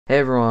Hey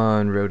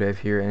everyone, RoDev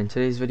here, and in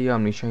today's video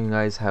I'm going to be showing you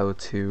guys how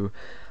to,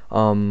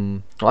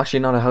 well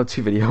actually not a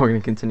how-to video, we're going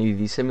to continue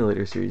the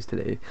simulator series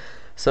today.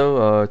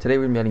 So today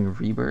we're going to be adding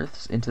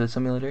rebirths into the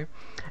simulator,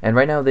 and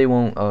right now they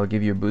won't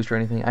give you a boost or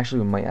anything.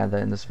 Actually we might add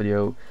that in this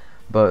video,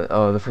 but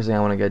the first thing I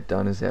want to get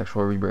done is the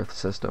actual rebirth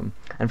system.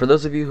 And for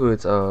those of you who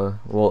it's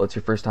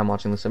your first time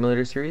watching the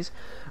simulator series,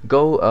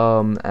 go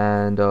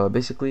and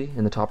basically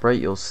in the top right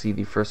you'll see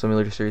the first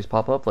simulator series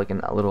pop up like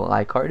a little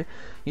iCard.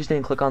 You just need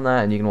to click on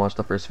that and you can watch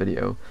the first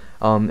video.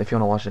 If you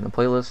want to watch it in a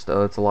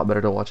playlist, it's a lot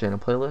better to watch it in a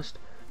playlist.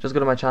 Just go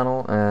to my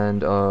channel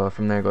and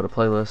from there go to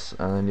playlists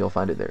and you'll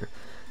find it there.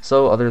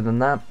 So other than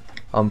that,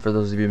 for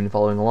those of you who've been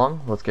following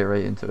along, let's get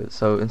right into it.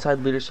 So inside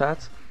leader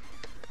stats,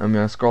 I'm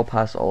going to scroll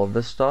past all of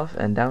this stuff,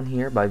 and down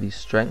here by the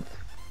strength,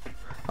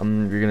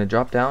 you're going to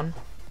drop down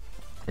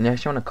and you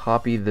actually want to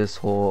copy this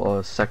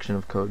whole section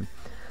of code.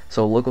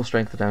 So local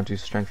strength down to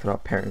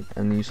strength.parent,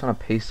 and you just want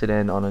to paste it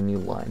in on a new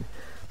line.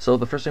 So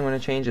the first thing we're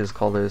going to change is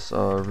call this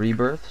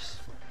rebirths,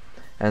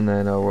 and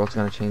then we're also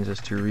going to change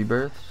this to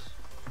rebirths.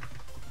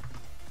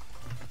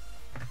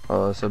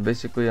 So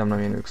basically I'm not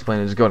going to explain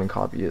it, just go ahead and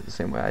copy it the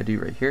same way I do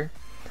right here.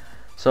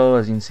 So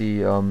as you can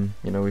see,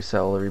 we set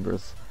all the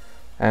rebirths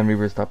and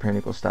rebirths.parent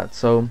equals stats.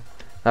 So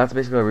that's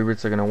basically how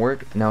rebirths are going to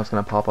work. Now it's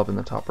going to pop up in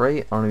the top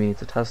right. I don't even need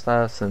to test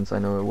that since I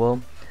know it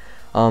will.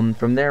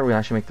 From there we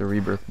actually make the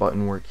rebirth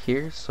button work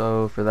here.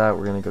 So for that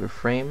we're going to go to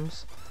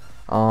frames.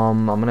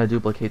 I'm going to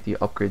duplicate the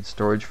upgrade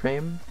storage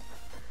frame,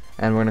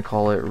 and we're going to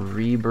call it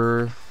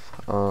rebirth.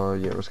 We're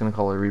just going to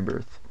call it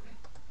rebirth.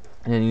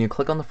 And then you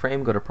click on the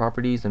frame, go to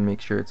properties, and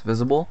make sure it's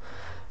visible.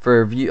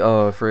 For view,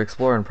 for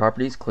Explorer and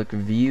properties, click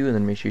view, and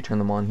then make sure you turn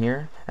them on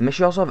here. And make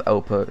sure you also have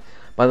output.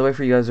 By the way,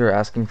 for you guys who are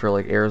asking for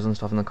like errors and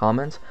stuff in the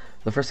comments,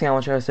 the first thing I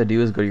want you guys to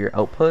do is go to your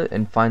output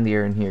and find the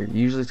error in here.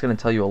 Usually it's going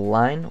to tell you a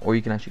line, or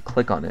you can actually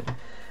click on it.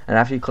 And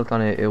after you click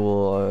on it, it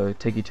will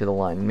take you to the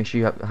line. Make sure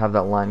you have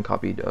that line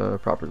copied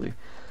properly.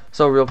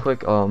 So real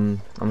quick,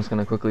 I'm just going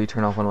to quickly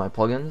turn off one of my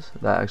plugins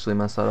that actually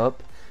messed that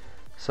up.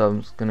 So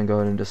I'm just going to go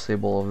ahead and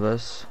disable all of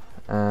this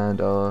and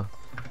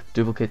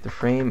duplicate the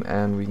frame,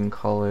 and we can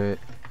call it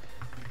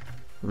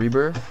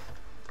rebirth.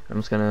 I'm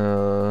just going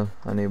to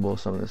enable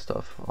some of this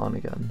stuff on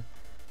again.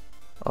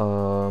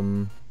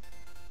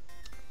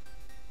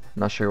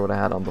 Not sure what I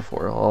had on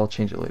before. I'll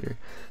change it later.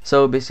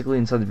 So basically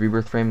inside the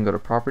rebirth frame, go to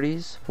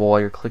properties while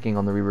you're clicking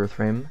on the rebirth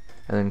frame,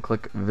 and then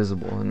click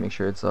visible and make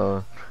sure it's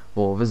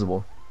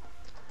visible.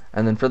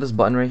 And then for this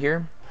button right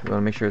here, you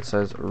want to make sure it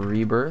says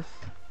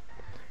rebirth,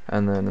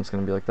 and then it's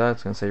going to be like that.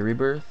 It's going to say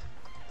rebirth.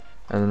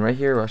 And then right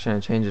here we're actually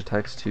going to change the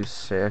text to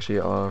say,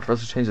 for us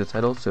to change the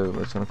title, so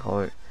we're just going to call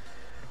it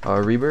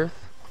rebirth.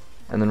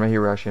 And then right here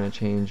we're actually going to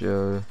change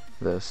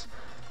this.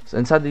 So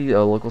inside the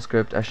local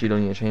script, actually you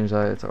don't need to change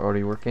that, it's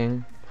already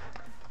working.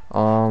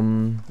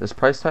 This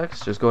price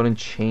text, just go ahead and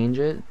change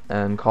it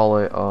and call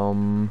it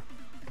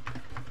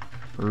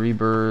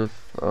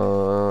rebirth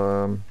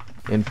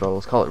info.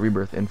 Let's call it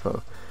rebirth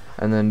info.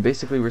 And then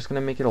basically we're just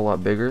going to make it a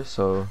lot bigger.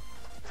 So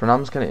for now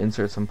I'm just going to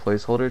insert some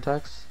placeholder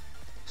text.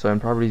 So in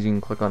properties you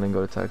can click on it and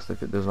go to text if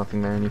there's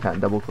nothing there, and you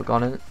can't double click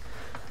on it.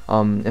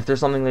 If there's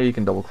something there you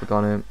can double click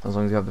on it as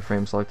long as you have the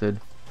frame selected.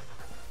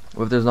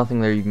 If there's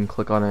nothing there you can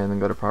click on it and then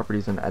go to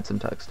properties and add some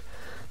text.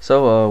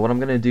 So what I'm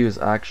going to do is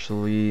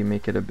actually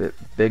make it a bit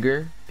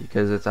bigger,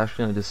 because it's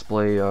actually going to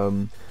display a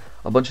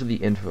bunch of the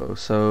info.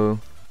 So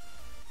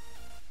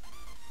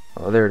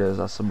there it is,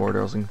 that's the border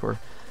I was looking for.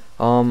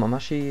 I'm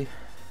actually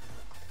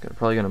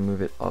probably going to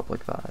move it up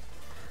like that.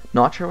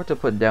 Not sure what to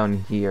put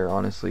down here,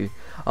 honestly.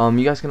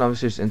 You guys can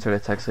obviously just insert a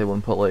text label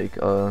and put like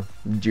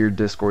your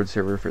Discord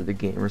server for the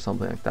game or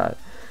something like that.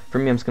 For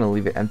me, I'm just going to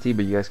leave it empty,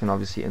 but you guys can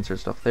obviously insert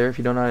stuff there. If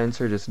you don't know how to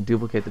insert, just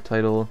duplicate the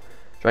title,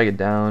 drag it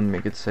down,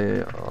 make it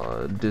say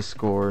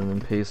Discord, and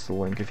then paste the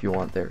link if you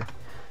want there.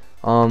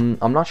 I'm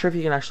not sure if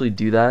you can actually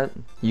do that.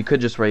 You could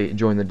just write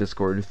join the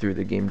Discord through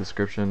the game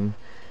description.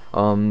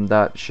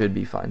 That should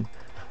be fine.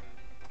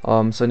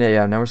 So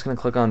yeah, now we're just going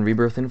to click on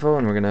rebirth info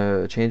and we're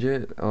going to change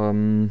it.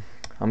 I'm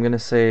going to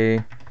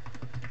say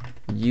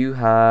you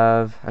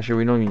have, actually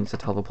we don't even need to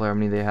tell the player how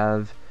many they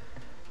have.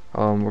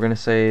 We're going to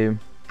say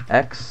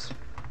X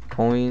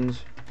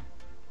coins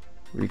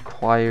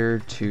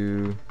required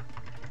to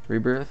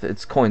rebirth.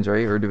 It's coins,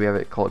 right? Or do we have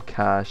it called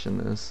cash in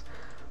this?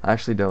 I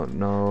actually don't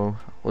know.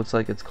 Looks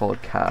like it's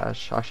called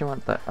cash. I actually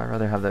want that. I'd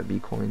rather have that be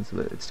coins,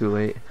 but it's too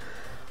late.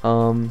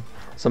 Some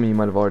of you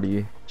might have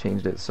already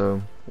changed it,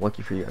 so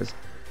lucky for you guys.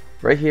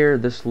 Right here,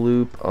 this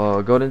loop, go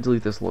ahead and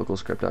delete this local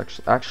script.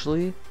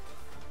 Actually,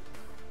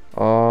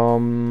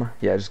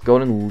 yeah, just go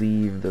ahead and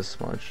leave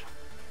this much.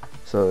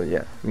 So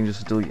yeah, we can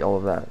just delete all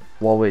of that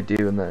while we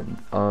do, and then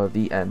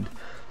the end.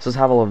 So let's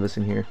have all of this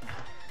in here,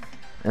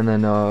 and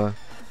then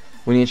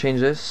we need to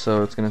change this.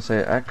 So it's gonna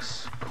say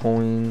X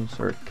coins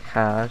or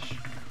cash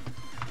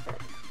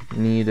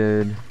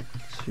needed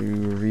to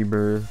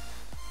rebirth,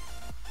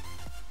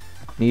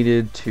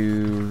 needed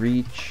to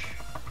reach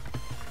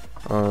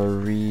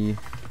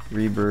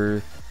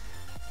rebirth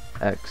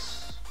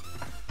X.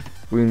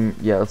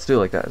 Yeah, let's do it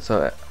like that.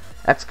 So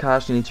X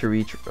cache you need to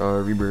reach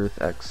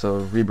rebirth X, so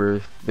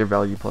rebirth their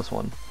value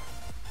 +1.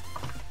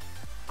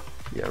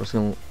 Yeah, we're just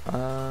gonna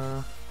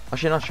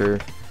actually not sure.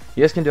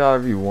 You guys can do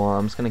however you want.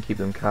 I'm just gonna keep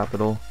them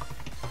capital.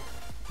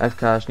 X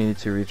cache needed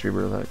to reach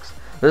rebirth X.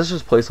 This is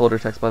just placeholder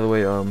text, by the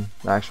way. The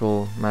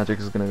actual magic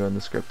is gonna go in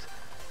the script.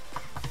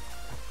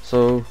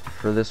 So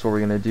for this, what we're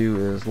gonna do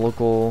is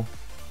local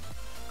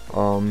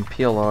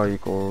plr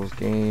equals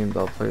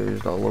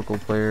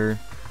game.players.localPlayer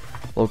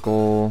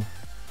local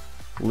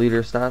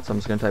leader stats. I'm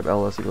just gonna type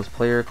ls equals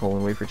player :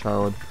 wait for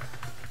child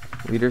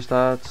leader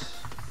stats.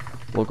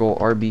 Local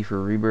rb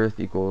for rebirth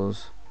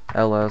equals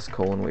ls :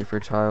 wait for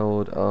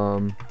child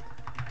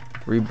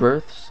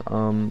rebirths.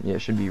 Yeah, it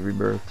should be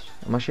rebirths.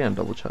 I'm actually gonna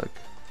double check.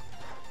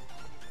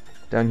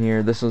 Down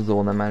here, this is the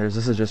one that matters.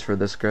 This is just for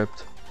this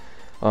script.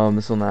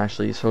 This one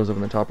actually shows up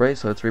in the top right,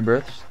 so it's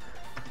rebirths.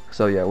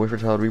 So yeah, wait for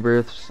child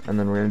rebirths, and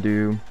then we're gonna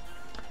do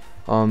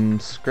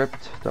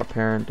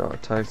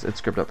script.parent.text. It's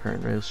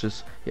script.parent, right? It's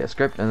just, yeah,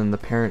 script, and then the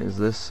parent is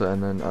this,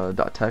 and then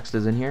 .text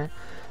is in here.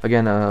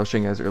 Again, I was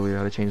showing you guys earlier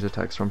how to change the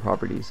text from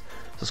properties.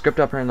 So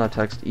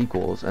script.parent.text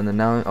equals, and then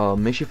now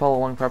make sure you follow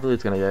along properly.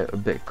 It's gonna get a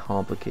bit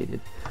complicated.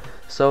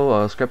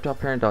 So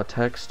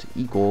script.parent.text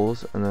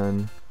equals, and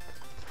then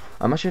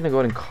I'm actually gonna go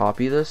ahead and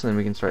copy this, and then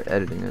we can start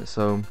editing it.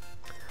 So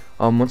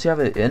once you have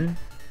it in,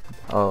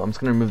 I'm just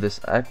gonna remove this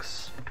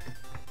X.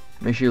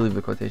 Make sure you leave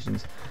the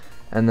quotations,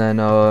 and then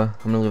I'm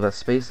gonna leave that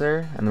space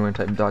there, and then we're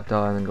gonna type ...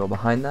 and then go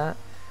behind that.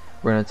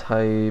 We're gonna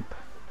type.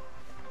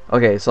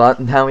 Okay, so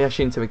now we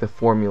actually need to make the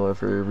formula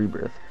for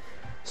rebirth.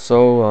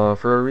 So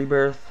for a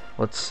rebirth,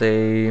 let's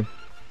say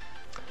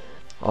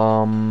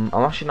I'm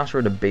actually not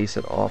sure what to base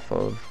it off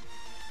of.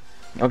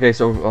 Okay,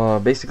 so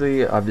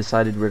basically I've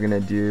decided we're gonna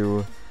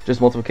do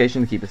just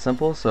multiplication to keep it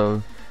simple.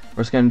 So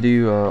we're just gonna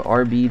do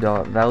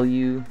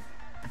rb.value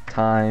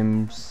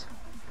times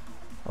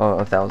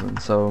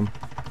 1,000. So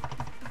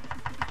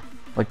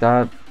like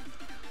that.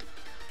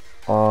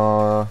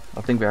 I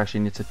think we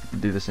actually need to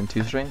do this in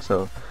 2 string.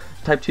 So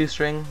type 2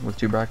 string with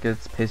 2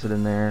 brackets, paste it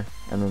in there,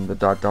 and then the ...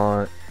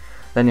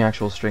 then the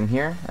actual string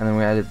here, and then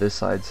we added this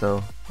side.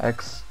 So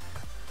x,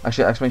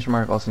 actually exclamation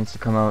mark also needs to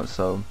come out.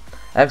 So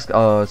x,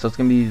 so it's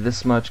gonna be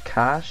this much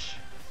cache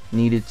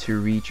needed to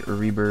reach a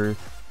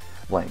rebirth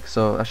blank.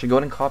 So I should go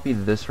ahead and copy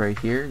this right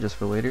here just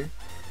for later,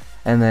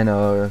 and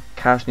then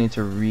cache needs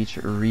to reach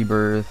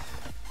rebirth ...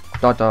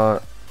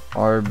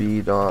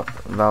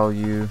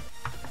 rb.value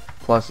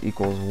plus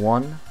equals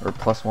 1 or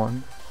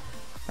 +1.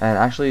 And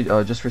actually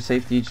just for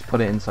safety, just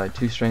put it inside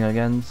 2 string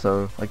again,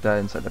 so like that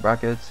inside the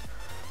brackets,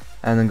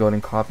 and then go ahead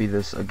and copy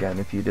this again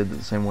if you did it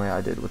the same way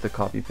I did with the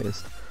copy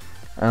paste.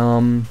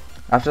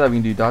 After that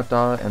we can do ...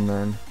 and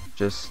then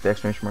just the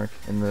exclamation mark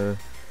in the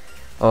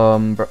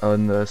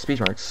speech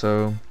marks.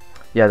 So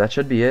yeah, that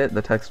should be it.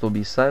 The text will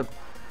be set.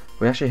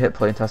 We actually hit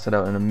play and test it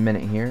out in a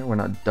minute here. We're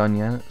not done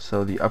yet.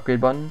 So the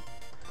upgrade button,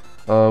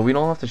 we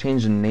don't have to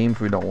change the name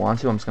if we don't want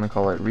to. I'm just gonna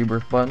call it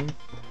Rebirth Button,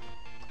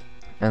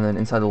 and then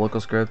inside the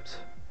local script,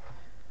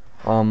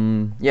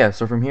 yeah,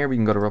 so from here we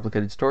can go to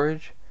replicated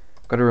storage,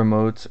 go to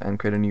remote, and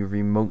create a new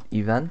remote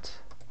event,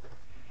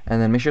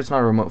 and then make sure it's not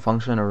a remote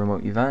function or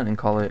remote event, and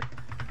call it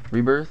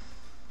rebirth.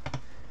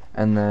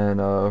 And then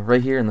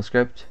right here in the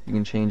script you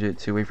can change it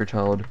to wait for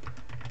child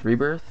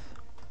rebirth,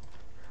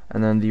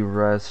 and then the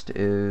rest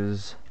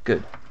is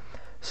good.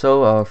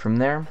 So from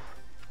there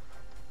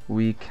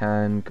we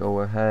can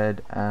go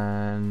ahead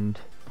and,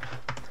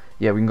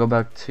 yeah, we can go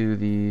back to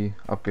the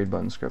upgrade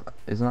button script.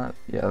 Isn't that?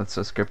 Yeah, that's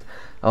a script.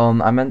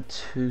 I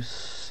meant to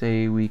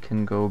say we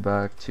can go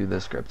back to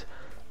this script.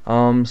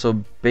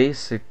 So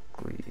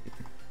basically,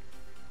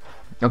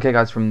 okay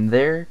guys, from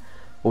there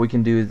what we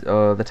can do is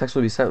the text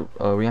will be set.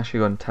 We actually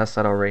go and test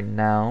that out right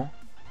now.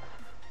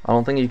 I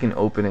don't think you can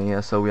open it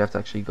yet, so we have to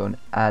actually go and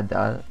add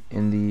that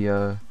in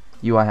the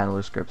UI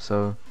handler script.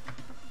 So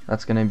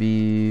that's gonna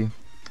be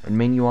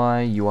main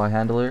UI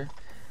handler,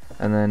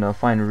 and then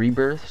find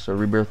rebirth, so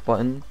rebirth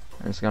button,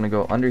 and it's gonna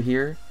go under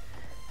here,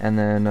 and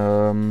then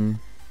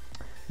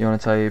you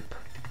want to type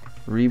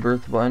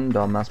rebirth button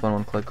mouse button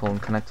one click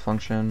connect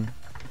function,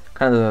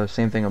 kind of the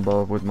same thing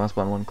above with mouse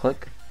button one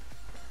click,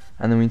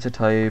 and then we need to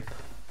type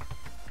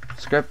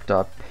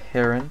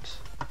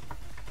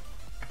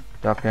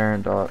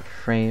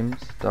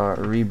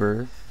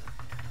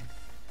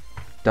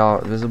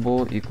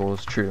script.parent.frames.rebirth.visible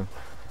equals true.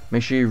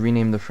 Make sure you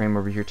rename the frame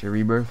over here to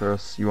rebirth, or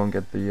else you won't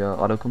get the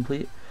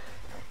autocomplete.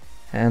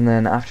 And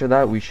then after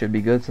that we should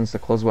be good. Since the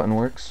close button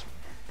works,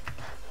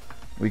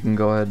 we can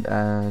go ahead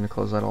and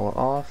close that all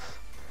off.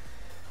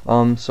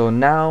 So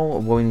now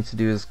what we need to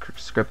do is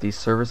script the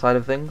server side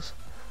of things.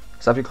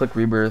 So after you click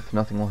rebirth,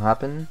 nothing will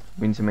happen.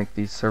 We need to make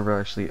the server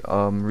actually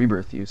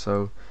rebirth you.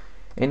 So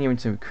in here we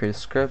need to create a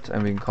script,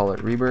 and we can call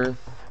it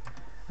rebirth,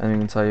 and we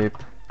can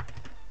type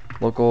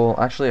local,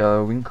 actually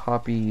we can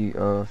copy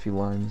a few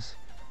lines.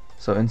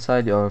 So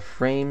inside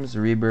frames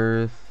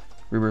rebirth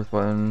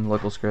button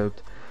local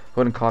script,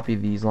 go ahead and copy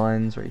these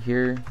lines right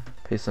here,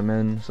 paste them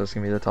in, so it's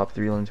gonna be the top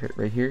 3 lines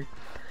right here.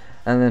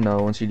 And then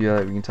once you do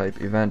that, we can type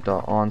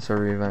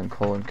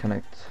event.onServerEvent :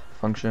 connect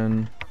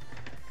function,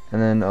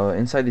 And then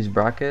inside these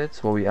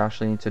brackets, what we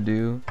actually need to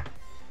do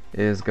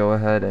is go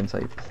ahead and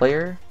type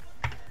player,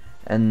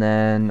 and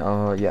then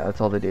yeah,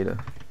 that's all the data.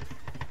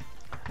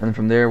 And then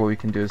from there, what we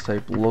can do is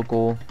type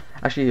local.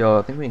 Actually,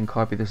 I think we can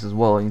copy this as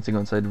well. I need to go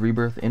inside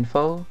rebirth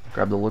info,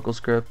 grab the local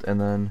script, and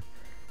then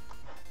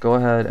go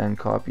ahead and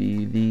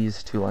copy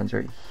these 2 lines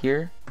right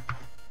here,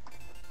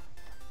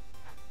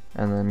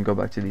 and then go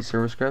back to the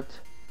server script,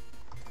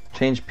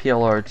 change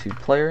PLR to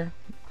player,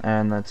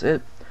 and that's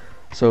it.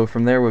 So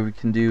from there, what we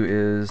can do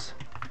is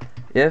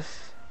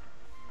if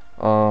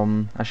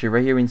actually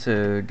right here we need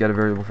to get a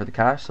variable for the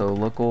cache. So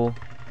local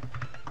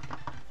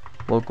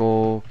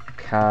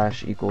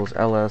cache equals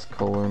ls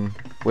colon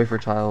wait for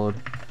child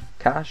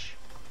cache,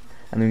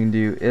 and then we can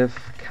do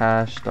if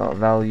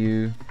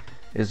cache.value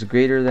is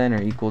greater than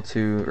or equal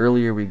to,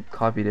 earlier we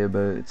copied it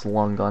but it's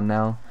long gone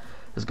now.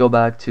 Let's go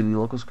back to the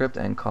local script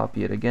and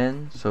copy it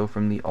again. So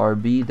from the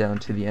RB down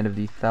to the end of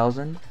the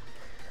 1000,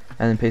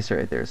 and then paste it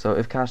right there. So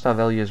if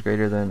cache.value is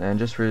greater than, and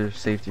just for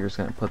safety, we're just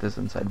gonna put this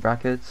inside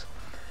brackets.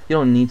 You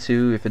don't need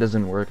to. If it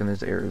doesn't work and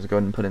there's errors, go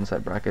ahead and put it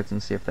inside brackets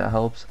and see if that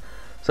helps.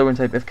 So we're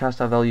gonna type if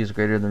cache.value is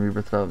greater than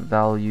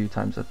rebirth.value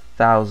times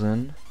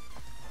 1000.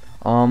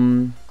 We're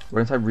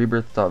gonna type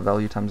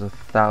rebirth.value times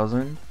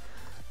 1000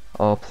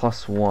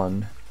 plus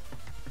 1.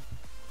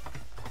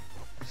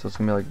 So it's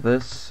gonna be like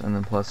this, and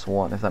then plus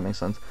 1, if that makes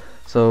sense.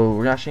 So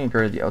we're actually gonna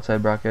create the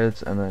outside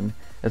brackets, and then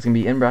it's gonna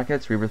be in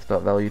brackets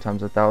rebirth.value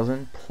times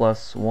 1000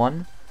 plus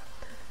 1,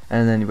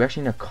 and then we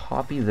actually need to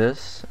copy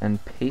this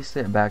and paste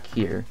it back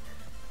here,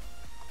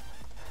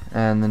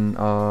 and then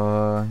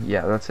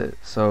yeah, that's it.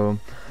 So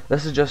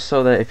this is just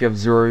so that if you have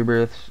 0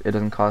 rebirth, it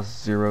doesn't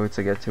cost 0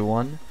 to get to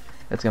 1.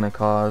 It's gonna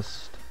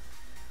cost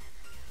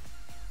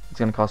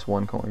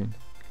 1 coin.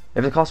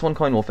 If it costs 1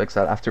 coin, we'll fix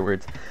that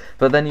afterwards.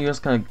 But then you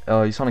just kind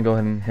of you just want to go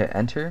ahead and hit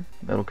enter.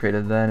 It'll create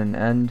a then and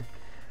end,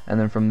 and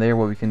then from there,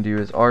 what we can do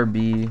is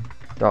rb.value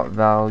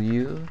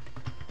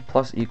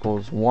plus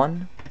equals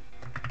 1,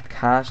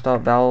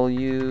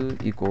 cache.value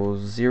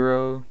equals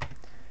 0,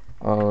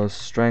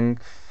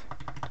 strength.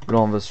 We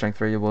don't have a strength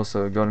variable,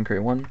 so go ahead and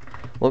create one.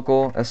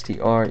 Local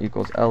str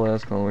equals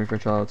ls colon wait for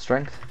child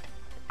strength,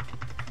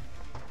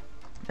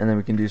 and then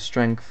we can do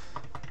strength.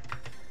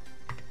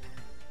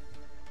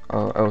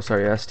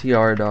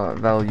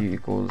 str.value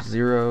equals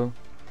 0,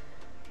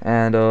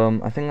 and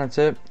I think that's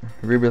it.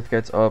 Rebirth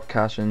gets up,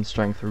 cache and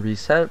strength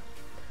reset,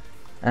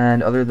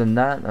 and other than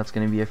that, that's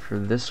gonna be it for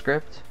this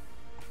script.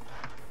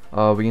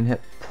 We can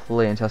hit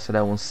play and test it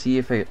out. We'll see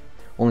if it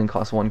only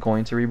costs 1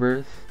 coin to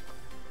rebirth.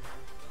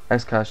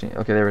 X cache,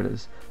 okay, there it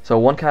is. So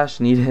 1 cache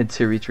needed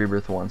to reach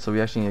rebirth 1, so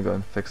we actually need to go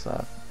and fix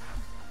that.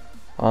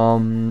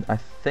 I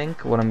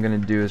think what I'm gonna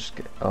do is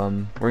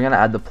we're gonna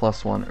add the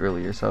plus 1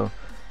 earlier, so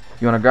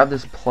you want to grab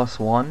this plus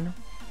 1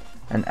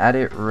 and add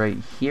it right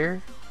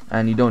here,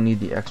 and you don't need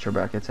the extra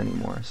brackets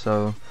anymore.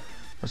 So I'm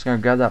just going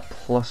to grab that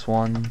plus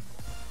 1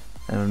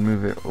 and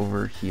move it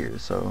over here.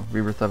 So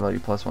rebirth.value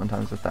plus 1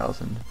 times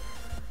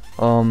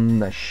 1000.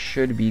 That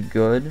should be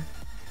good.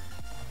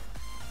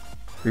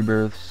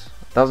 Rebirths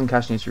 1000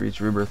 cache needs to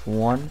reach rebirth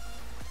 1.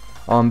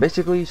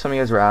 Basically, some of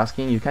you guys were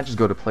asking, you can't just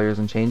go to players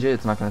and change it.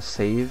 It's not going to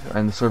save,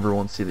 and the server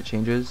won't see the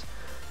changes.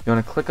 You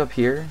want to click up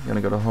here. You want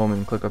to go to home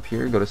and click up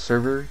here. Go to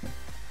server,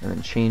 and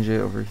then change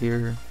it over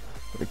here.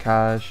 Go to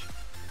cache.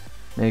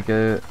 Make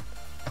it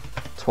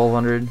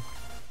 1200.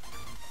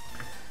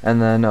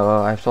 And then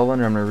I have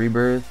 1200. I'm gonna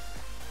rebirth.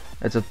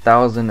 It's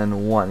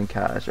 1001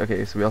 cache.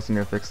 Okay, so we also need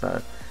to fix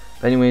that.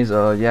 But anyways,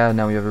 yeah,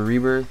 now we have a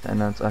rebirth,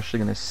 and that's actually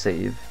gonna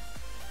save.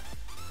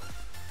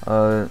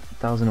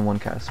 1001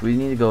 cache. We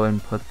need to go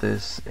and put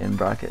this in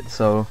brackets.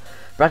 So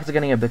brackets are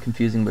getting a bit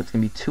confusing, but it's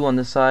gonna be 2 on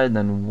this side, and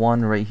then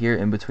 1 right here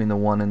in between the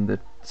 1 and the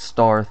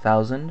star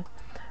 1000,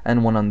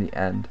 and 1 on the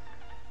end.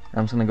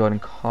 I'm just gonna go ahead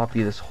and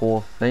copy this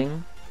whole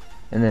thing,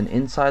 and then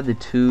inside the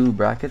 2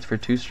 brackets for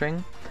 2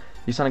 string,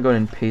 you just wanna go ahead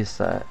and paste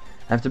that.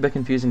 And if it's a bit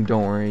confusing,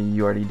 don't worry,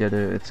 you already did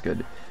it, it's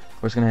good.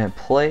 We're just gonna hit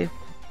play,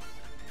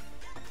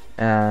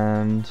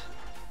 and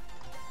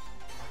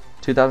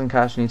 2000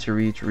 cache needs to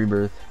reach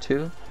rebirth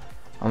 2.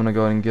 I'm gonna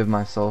go ahead and give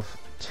myself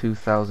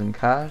 2000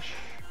 cache,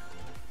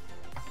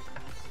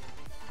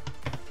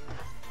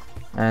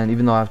 and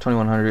even though I have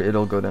 2100,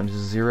 it'll go down to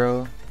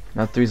 0.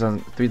 Now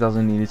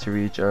 3000 needed to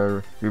reach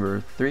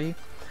rebirth 3,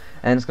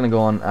 and it's gonna go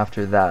on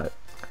after that.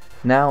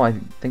 Now I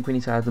think we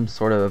need to add some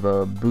sort of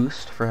a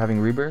boost for having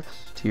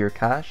rebirths to your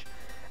cache,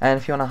 and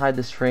if you want to hide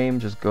this frame,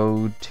 just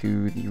go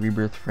to the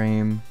rebirth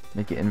frame,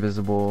 make it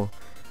invisible,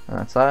 and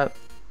that's that.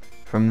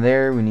 From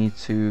there, we need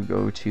to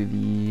go to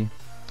the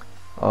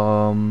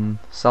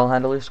cell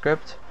handler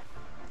script,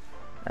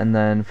 and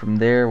then from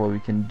there, what we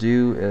can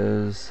do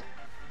is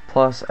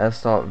plus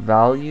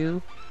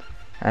s.value.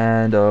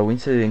 And we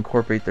need to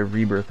incorporate the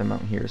rebirth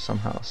amount here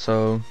somehow.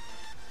 So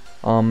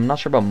I'm not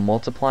sure about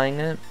multiplying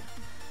it,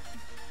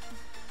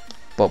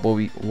 but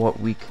what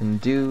we can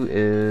do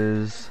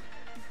is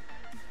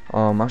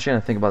I'm actually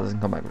gonna think about this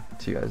and come back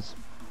to you guys.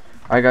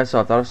 Alright guys, so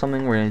I thought of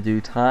something. We're gonna do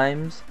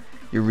times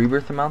your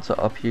rebirth amount. So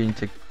up here you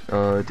need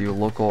to do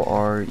local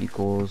r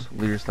equals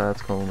leader stats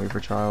colon wait for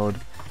child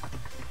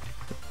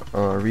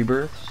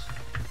rebirths,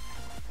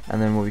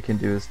 and then what we can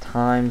do is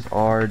times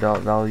r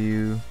dot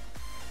value,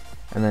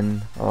 and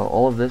then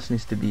all of this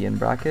needs to be in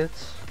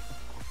brackets,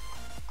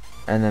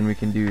 and then we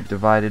can do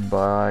divided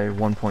by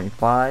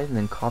 1.5, and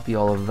then copy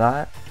all of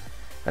that,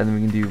 and then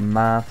we can do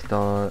math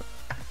dot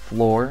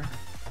floor,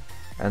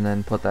 and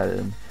then put that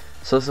in.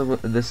 So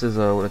this is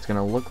what it's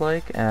gonna look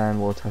like,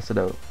 and we'll test it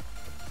out.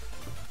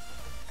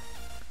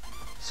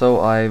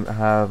 So I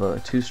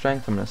have 2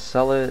 strength, I'm gonna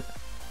sell it,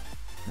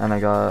 and I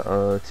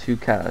got 2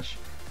 cash.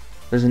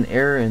 There's an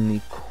error in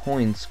the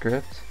coin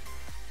script.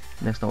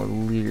 Next note,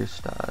 leader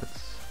stats.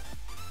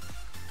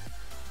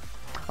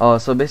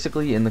 So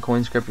basically in the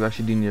coin script we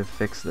actually do need to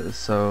fix this.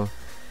 So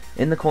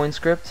in the coin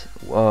script,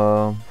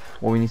 what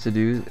we need to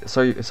do,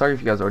 sorry if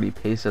you guys already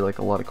pasted like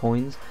a lot of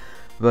coins,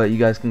 but you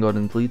guys can go ahead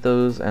and delete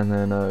those and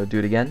then do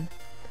it again.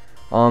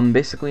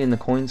 Basically in the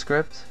coin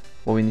script,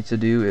 what we need to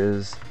do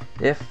is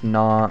if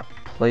not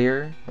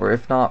player, or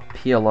if not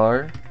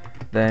PLR,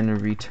 then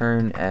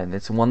return end.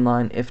 It's one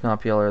line, if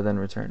not PLR, then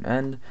return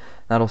end.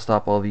 That'll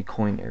stop all the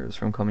coin errors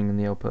from coming in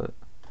the output.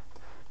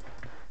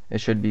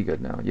 It should be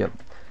good now. Yep.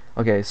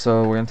 Okay,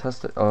 so we're gonna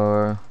test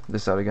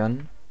this out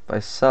again. If I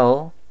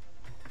sell,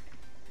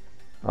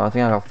 I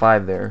think I got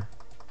 5 there.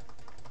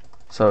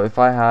 So if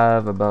I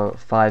have about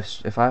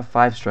 5, if I have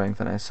 5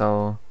 strength and I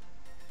sell,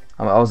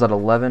 I was at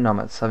 11, I'm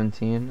at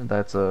 17.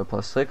 That's a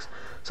 +6.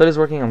 So it is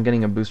working. I'm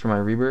getting a boost for my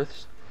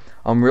rebirths.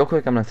 Real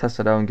quick, I'm gonna test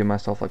it out and give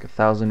myself like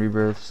 1,000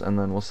 rebirths, and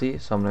then we'll see.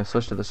 So I'm gonna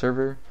switch to the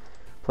server,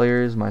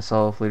 players,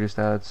 myself, leader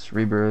stats,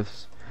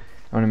 rebirths.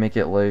 I'm gonna make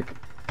it like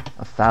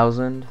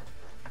 1,000.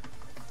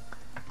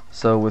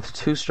 So with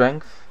 2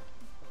 strength,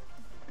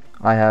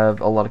 I have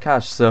a lot of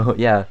cash. So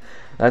yeah,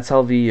 that's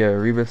how the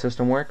rebirth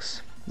system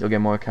works. You'll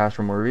get more cash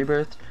for more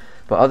rebirth.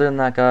 But other than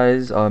that,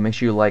 guys, make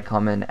sure you like,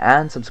 comment,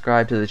 and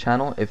subscribe to the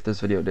channel if this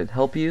video did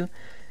help you.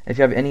 If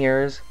you have any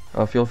errors,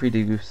 feel free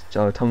to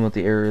tell me what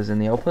the error is in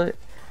the output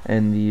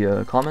in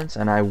the comments,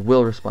 and I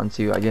will respond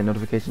to you. I get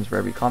notifications for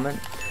every comment,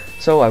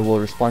 so I will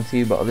respond to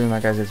you. But other than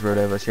that, guys, it's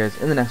RoDev. I'll see you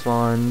guys in the next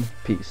one.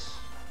 Peace.